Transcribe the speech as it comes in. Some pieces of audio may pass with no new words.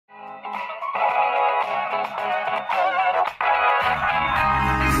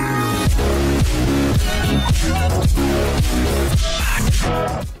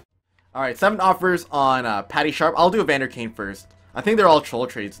Alright, 7 offers on Patty Sharp. I'll do Evander Kane first. I think they're all troll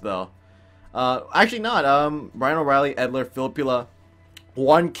trades though. Actually not. Ryan O'Reilly, Edler, Filppula,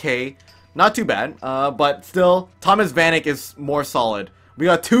 1K. Not too bad. But still, Thomas Vanek is more solid. We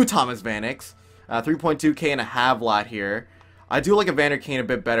got 2 Thomas Vaneks. 3.2K and a Havlat here. I do like Evander Kane a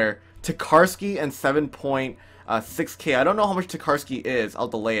bit better. Tokarski and 7.6K. I don't know how much Tokarski is. I'll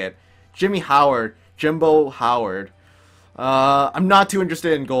delay it. Jimmy Howard. Jimbo Howard. I'm not too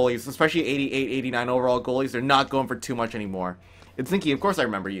interested in goalies, especially 88, 89 overall goalies. They're not going for too much anymore. It's Zinky, of course I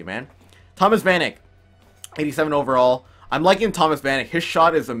remember you, man. Thomas Vanek, 87 overall. I'm liking Thomas Vanek. His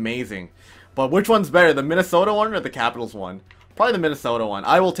shot is amazing. But which one's better, the Minnesota one or the Capitals one? Probably the Minnesota one.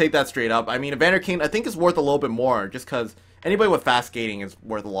 I will take that straight up. I mean, Evander Kane, I think is worth a little bit more, just because anybody with fast skating is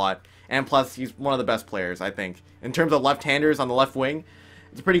worth a lot. And plus, he's one of the best players, I think. In terms of left-handers on the left wing,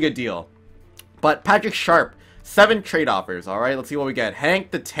 it's a pretty good deal. But Patrick Sharp, 7 trade offers. Alright, let's see what we get.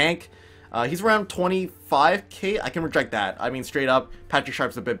 Hank the Tank, he's around 25K. I can reject that. I mean, straight up, Patrick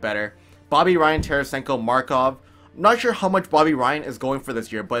Sharp's a bit better. Bobby Ryan, Tarasenko, Markov. I'm not sure how much Bobby Ryan is going for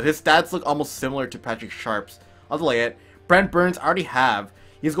this year, but his stats look almost similar to Patrick Sharp's. I'll delay it. Brent Burns, I already have.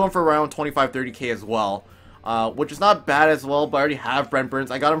 He's going for around 25-30K as well. Which is not bad as well, but I already have Brent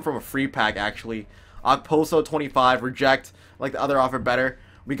Burns. I got him from a free pack, actually. Okposo, 25. Reject. I like the other offer better.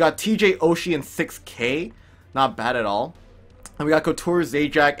 We got TJ Oshie in 6K. Not bad at all. And we got Couture,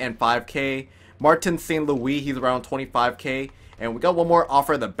 Zajac, and 5K. Martin St. Louis, he's around 25K. And we got one more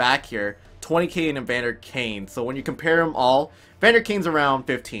offer at the back here. 20K in Evander Kane. So when you compare them all, Evander Kane's around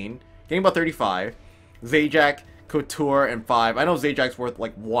 15. Getting about 35. Zajac, Couture, and 5. I know Zajac's worth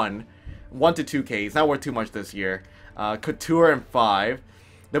like 1 to 2K. He's not worth too much this year. Couture and 5.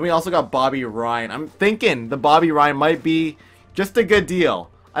 Then we also got Bobby Ryan. I'm thinking the Bobby Ryan might be just a good deal.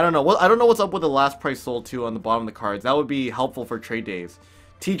 I don't know. I don't know what's up with the last price sold to on the bottom of the cards. That would be helpful for trade days.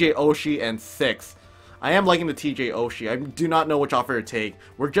 TJ Oshie and 6. I am liking the TJ Oshie. I do not know which offer to take.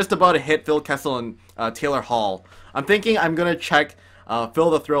 We're just about to hit Phil Kessel and Taylor Hall. I'm thinking I'm going to check Phil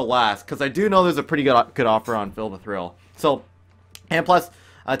the Thrill last, because I do know there's a pretty good offer on Phil the Thrill. So, and plus,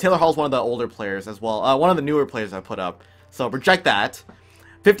 Taylor Hall's one of the older players as well. One of the newer players I put up. So, reject that.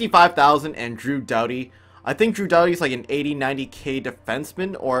 55,000 and Drew Doughty. I think Drew Doughty is like an 80-90K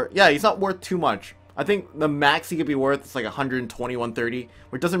defenseman, or yeah, he's not worth too much. I think the max he could be worth is like 120, 130,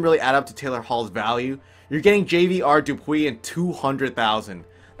 which doesn't really add up to Taylor Hall's value. You're getting JVR Dupuis and 200,000.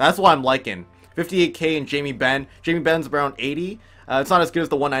 That's what I'm liking. 58K and Jamie Benn. Jamie Benn's around 80. It's not as good as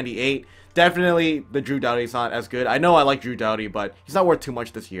the 198. Definitely the Drew Doughty's not as good. I know I like Drew Doughty, but he's not worth too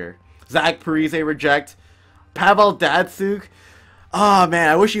much this year. Zach Parise, reject. Pavel Datsyuk. Oh man,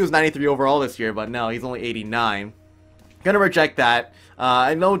 I wish he was 93 overall this year, but no, he's only 89. Gonna reject that.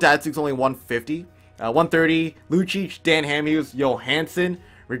 I know Datsuk's only 150. 130, Lucic, Dan Hamhuis, Johansson.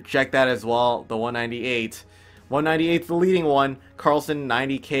 Reject that as well. The 198. 198's the leading one. Carlson,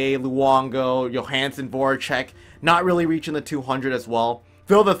 90K. Luongo, Johansson, Voracek. Not really reaching the 200 as well.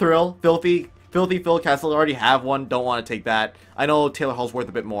 Phil the Thrill. Filthy Phil Kessel. Already have one. Don't want to take that. I know Taylor Hall's worth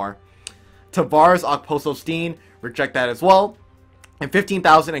a bit more. Tavares, Okposo, Steen. Reject that as well. And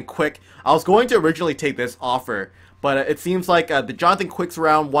 15,000 and Quick. I was going to originally take this offer, but it seems like the Jonathan Quick's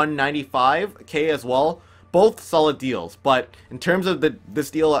around 195K as well. Both solid deals, but in terms of this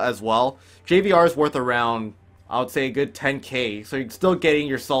deal as well, JVR is worth around, I would say, a good 10K. So you're still getting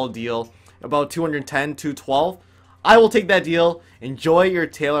your solid deal, about 210, 212. I will take that deal. Enjoy your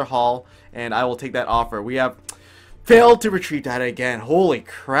Taylor Hall, and I will take that offer. We have failed to retrieve data again. Holy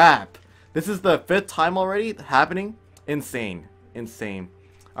crap. This is the 5th time already happening. Insane. Insane.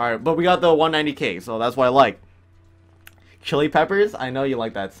 Alright, but we got the 190K, so that's what I like. Chili Peppers, I know you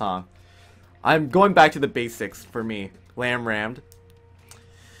like that song. I'm going back to the basics for me. Lamb rammed.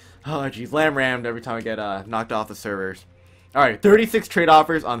 Oh jeez, lamb rammed every time I get knocked off the servers. Alright, 36 trade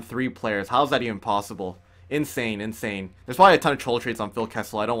offers on 3 players. How is that even possible? Insane, insane. There's probably a ton of troll trades on Phil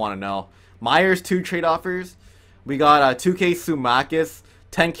Kessel, I don't want to know. Myers, 2 trade offers. We got 2K Sumakis,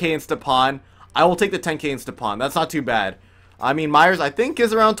 10K in Stepan. I will take the 10K in Stepan. That's not too bad. I mean, Myers, I think,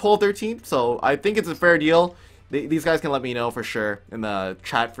 is around 12, 13, so I think it's a fair deal. These guys can let me know for sure in the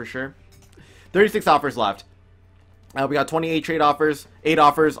chat for sure. 36 offers left. We got 28 trade offers, 8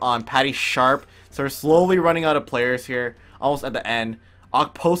 offers on Patty Sharp. So we're slowly running out of players here, almost at the end.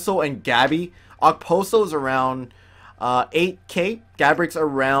 Okposo and Gabby. Okposo is around 8K. Gabrick's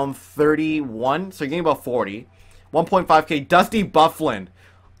around 31, so you're getting about 40. 1.5K. Dusty Bufflin.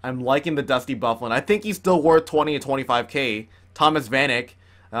 I'm liking the Dusty Bufflin. I think he's still worth 20 to 25K. Thomas Vanek.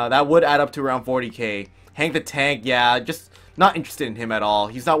 That would add up to around 40K. Hank the Tank, yeah, just not interested in him at all.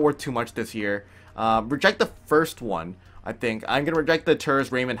 He's not worth too much this year. Reject the first one, I think. I'm going to reject the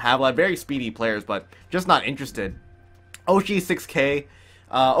Turris, Raymond, Havlat. Very speedy players, but just not interested. Oshie, 6K.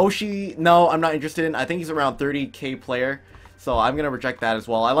 Oshie, no, I'm not interested in. I think he's around 30K player. So I'm going to reject that as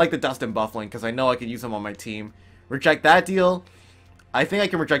well. I like the Dustin Bufflin because I know I could use him on my team. Reject that deal. I think I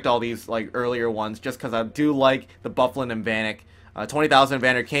can reject all these like earlier ones just because I do like the Bufflin and Vanek. 20,000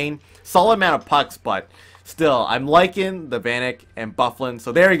 Vander Kane. Solid amount of pucks, but still, I'm liking the Vanek and Bufflin.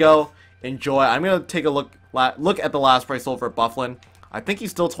 So there you go. Enjoy. I'm going to take a look at the last price sold for Bufflin. I think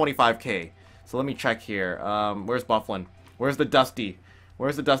he's still 25K. So let me check here. Where's Bufflin? Where's the Dusty?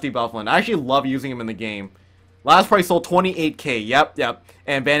 Where's the Dusty Bufflin? I actually love using him in the game. Last price sold 28K. Yep.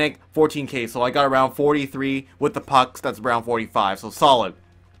 And Vanek 14K. So I got around 43 with the pucks. That's around 45. So solid.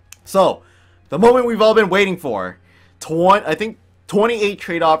 So the moment we've all been waiting for. I think 28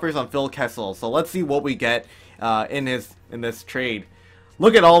 trade offers on Phil Kessel. So let's see what we get in this trade.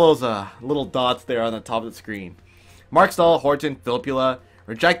 Look at all those little dots there on the top of the screen. Mark Stahl, Horton, Filppula.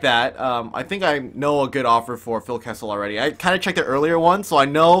 Reject that. I think I know a good offer for Phil Kessel already. I kind of checked the earlier one, so I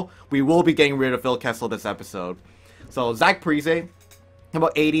know we will be getting rid of Phil Kessel this episode. So Zach Parise,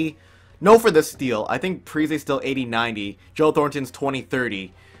 about 80. No for this deal. I think Parise's still 80-90. Joe Thornton's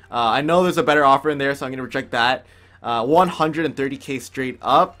 20-30. I know there's a better offer in there, so I'm going to reject that. 130K straight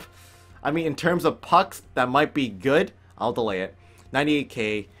up. I mean, in terms of pucks, that might be good. I'll delay it.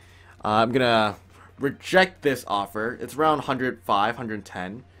 98K. I'm going to reject this offer. It's around 105,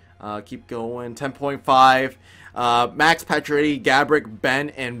 110. Keep going. 10.5. Max Pacioretty, Gabrick, Ben,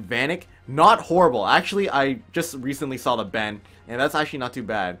 and Vanek. Not horrible. Actually, I just recently saw the Ben, and that's actually not too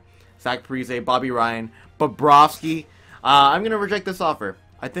bad. Zach Parise, Bobby Ryan, Bobrovsky. I'm going to reject this offer.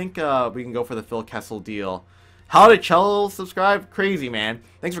 I think we can go for the Phil Kessel deal. How did Cello subscribe? Crazy, man.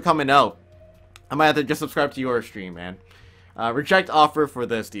 Thanks for coming out. I might have to just subscribe to your stream, man. Reject offer for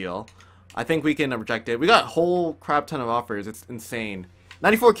this deal. I think we can reject it. We got a whole crap ton of offers. It's insane.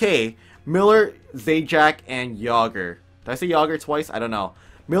 94K. Miller, Zajac, and Yager. Did I say Yager twice? I don't know.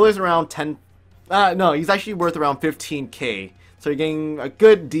 Miller's around 10. No, he's actually worth around 15K. So you're getting a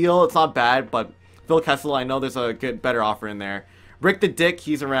good deal. It's not bad, but Phil Kessel, I know there's a better offer in there. Rick the Dick,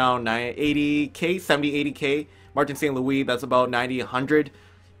 he's around 80K, 70, 80K. Martin St. Louis, that's about 90, 100.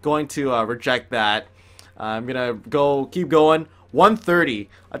 Going to reject that. I'm going to keep going. 130.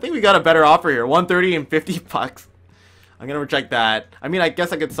 I think we got a better offer here. 130 and 50 bucks. I'm going to reject that. I mean, I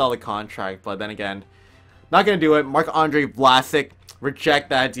guess I could sell the contract, but then again, not going to do it. Marc-Andre Vlasic, reject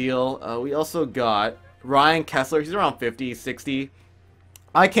that deal. We also got Ryan Kessler. He's around 50, 60.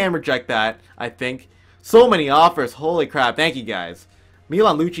 I can reject that, I think. So many offers. Holy crap. Thank you, guys.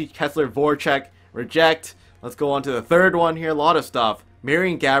 Milan Lucic, Kessler, Voracek, reject. Let's go on to the third one here. A lot of stuff.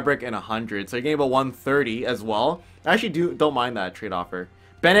 Marian Gabrick and 100. So you're getting about 130 as well. I actually don't mind that trade offer.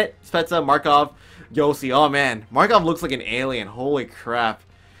 Bennett, Spezza, Markov, Yossi. Oh, man. Markov looks like an alien. Holy crap.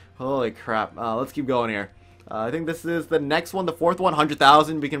 Holy crap. Let's keep going here. I think this is the next one. The fourth one.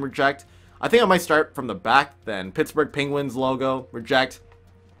 100,000 we can reject. I think I might start from the back then. Pittsburgh Penguins logo. Reject.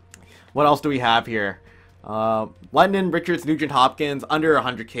 What else do we have here? London, Richards, Nugent Hopkins, under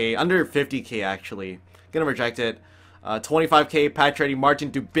 100K, under 50K actually. Gonna reject it. 25K, Pacioretty,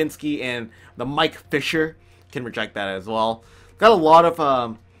 Martin Dubinsky, and the Mike Fisher. Can reject that as well. Got a lot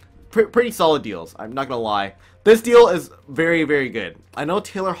of pretty solid deals. I'm not gonna lie. This deal is very, very good. I know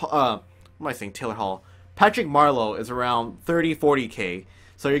Taylor. What am I saying? Taylor Hall. Patrick Marleau is around 30, 40K.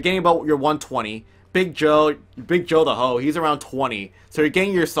 So you're getting about your 120. Big Joe the Ho, he's around 20. So you're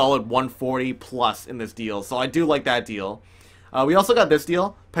getting your solid 140 plus in this deal. So I do like that deal. We also got this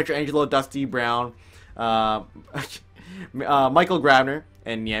deal. Pietrangelo, Dusty Brown, Michael Grabner,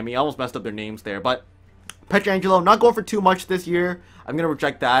 and Niemi. I almost messed up their names there. But Pietrangelo, not going for too much this year. I'm going to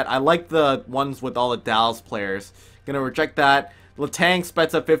reject that. I like the ones with all the Dallas players. Going to reject that. Letang,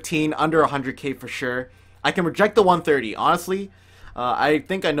 Spezza, 15, under 100K for sure. I can reject the 130. Honestly, I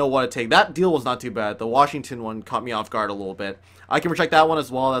think I know what to take. That deal was not too bad. The Washington one caught me off guard a little bit. I can reject that one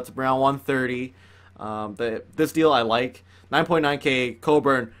as well. That's around 130. This deal I like. 9.9K,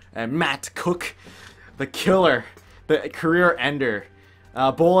 Coburn, and Matt Cook. The killer. The career ender.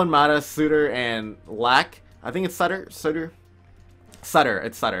 Bolin, Mata, Suter, and Lack. I think it's Sutter. It's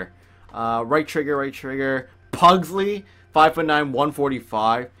Sutter. Right trigger. Pugsley, 5'9",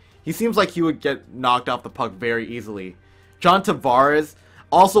 145. He seems like he would get knocked off the puck very easily. John Tavares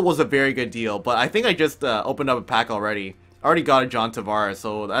also was a very good deal, but I think I just opened up a pack already. I already got a John Tavares,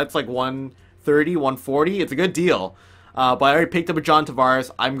 so that's like 130, 140. It's a good deal. But I already picked up a John Tavares.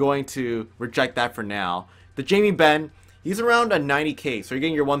 I'm going to reject that for now. The Jamie Benn, he's around a 90K, so you're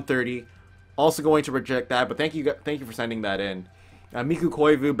getting your 130. Also going to reject that, but thank you for sending that in. Miku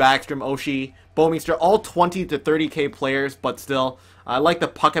Koivu, Backstrom, Oshie, Bouwmeester, all 20 to 30k players, but still, I like the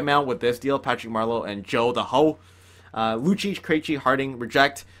puck amount with this deal. Patrick Marleau and Joe the Ho. Lucic, Krejci, Harding,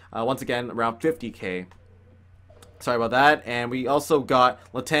 reject. Once again, around 50k. Sorry about that. And we also got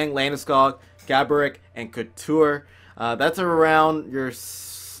Letang, Landeskog, Gaborik, and Couture. That's around your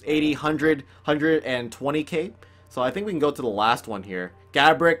 80, 100, 120k. So I think we can go to the last one here.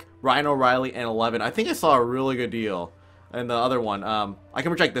 Gaborik, Ryan O'Reilly, and 11. I think I saw a really good deal in the other one. I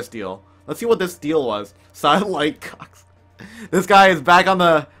can reject this deal. Let's see what this deal was. Satellite Cox. This guy is back on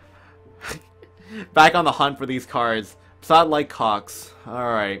the hunt for these cards. Satellite Cox.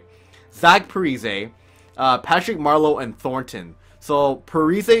 Alright. Zach Parise, Patrick Marleau, and Thornton. So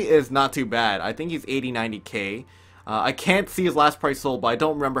Parise is not too bad. I think he's 80, 90k. I can't see his last price sold, but I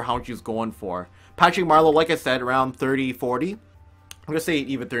don't remember how much he was going for. Patrick Marleau, like I said, around 30, 40. I'm going to say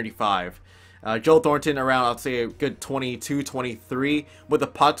even 35. Joe Thornton around, I'll say a good 22, 23. With the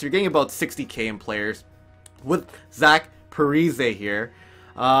pucks, you're getting about 60k in players. With Zach Parise here.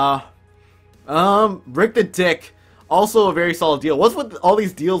 Rick the Dick, also a very solid deal. What's with all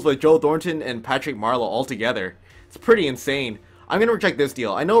these deals with Joe Thornton and Patrick Marleau all together? It's pretty insane. I'm going to reject this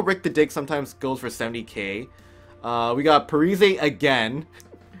deal. I know Rick the Dick sometimes goes for 70k. We got Parise again.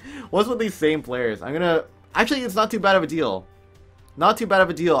 What's with these same players? I'm going to... Actually, it's not too bad of a deal. Not too bad of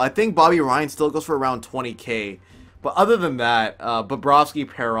a deal. I think Bobby Ryan still goes for around 20k. But other than that, Bobrovsky,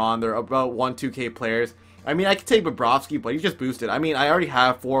 Perron, they're about 1-2k players. I mean, I could take Bobrovsky, but he's just boosted. I mean, I already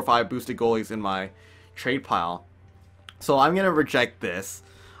have 4 or 5 boosted goalies in my trade pile. So I'm going to reject this.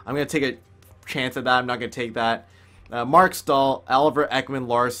 I'm going to take a chance at that. I'm not going to take that. Mark Stahl, Oliver Ekman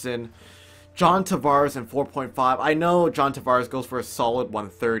Larson, John Tavares, and 4.5. I know John Tavares goes for a solid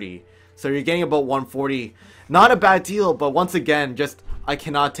 130. So you're getting about 140. Not a bad deal, but once again, just I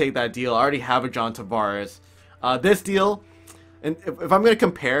cannot take that deal. I already have a John Tavares. This deal, and if I'm going to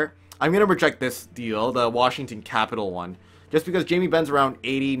compare, I'm going to reject this deal, the Washington Capital one. Just because Jamie Benn's around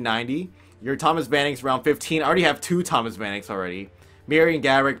 80, 90. Your Thomas Vanek's around 15. I already have 2 Thomas Vaneks already. Marian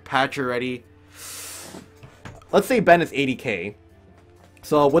Gaborik, Pacioretty. Let's say Ben is 80k.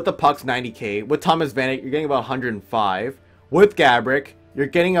 So with the pucks, 90k. With Thomas Vanek, you're getting about 105. With Gaborik, you're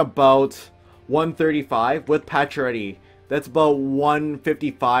getting about 135. With Pacioretty, that's about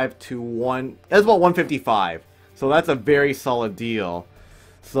 155 to 1. That's about 155. So that's a very solid deal.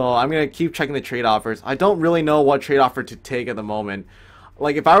 So I'm going to keep checking the trade offers. I don't really know what trade offer to take at the moment.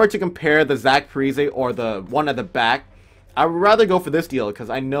 Like, if I were to compare the Zach Parise or the one at the back, I would rather go for this deal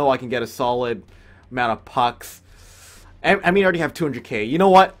because I know I can get a solid amount of pucks. I mean, I already have 200k. You know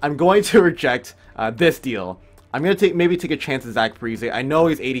what? I'm going to reject this deal. I'm going to maybe take a chance at Zach Parise. I know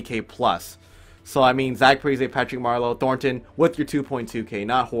he's 80k plus. So, I mean, Zach Parise, Patrick Marleau, Thornton with your 2.2k.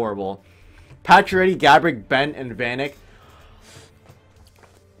 Not horrible. Pacioretty, Gaborik, Ben, and Vanek.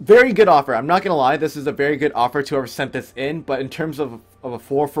 Very good offer. I'm not going to lie. This is a very good offer to whoever sent this in. But in terms of a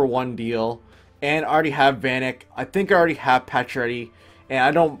 4-for-1 deal, and I already have Vanek. I think I already have Pacioretty. And I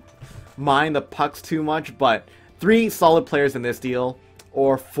don't mind the pucks too much. But 3 solid players in this deal.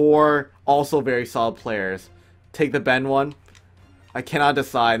 Or 4 also very solid players. Take the Ben one. I cannot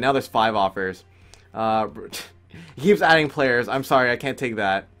decide. Now there's 5 offers. He keeps adding players. I'm sorry. I can't take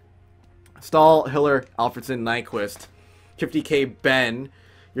that. Stahl, Hiller, Alfredson, Nyquist. 50k Ben.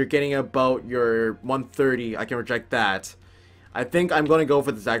 You're getting about your 130. I can reject that. I think I'm going to go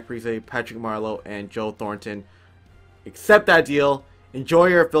for the Zach Parise, Patrick Marleau, and Joe Thornton. Accept that deal. Enjoy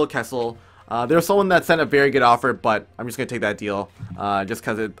your Phil Kessel. There's someone that sent a very good offer, but I'm just going to take that deal. Just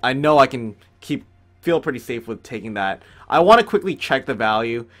because I know I can feel pretty safe with taking that. I want to quickly check the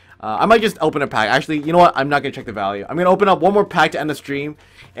value. I might just open a pack. Actually, you know what? I'm not going to check the value. I'm going to open up one more pack to end the stream.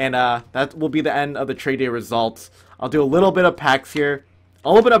 And that will be the end of the trade day results. I'll do a little bit of packs here.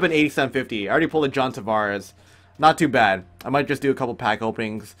 I'll open up an 8750. I already pulled a John Tavares. Not too bad. I might just do a couple pack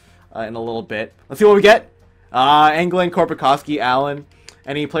openings in a little bit. Let's see what we get. Anglin, Korpikoski, Allen.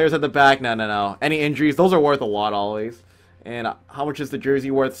 Any players at the back? No. Any injuries? Those are worth a lot always. And how much is the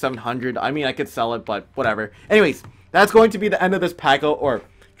jersey worth? 700. I mean, I could sell it, but whatever. Anyways, that's going to be the end of this pack or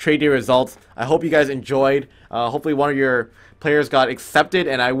trade day results. I hope you guys enjoyed. Hopefully one of your players got accepted,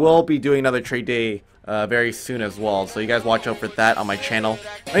 and I will be doing another trade day very soon as well. So you guys watch out for that on my channel.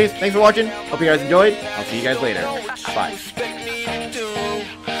 Anyways, thanks for watching. Hope you guys enjoyed. I'll see you guys later. Bye.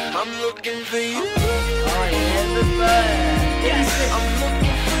 Yes.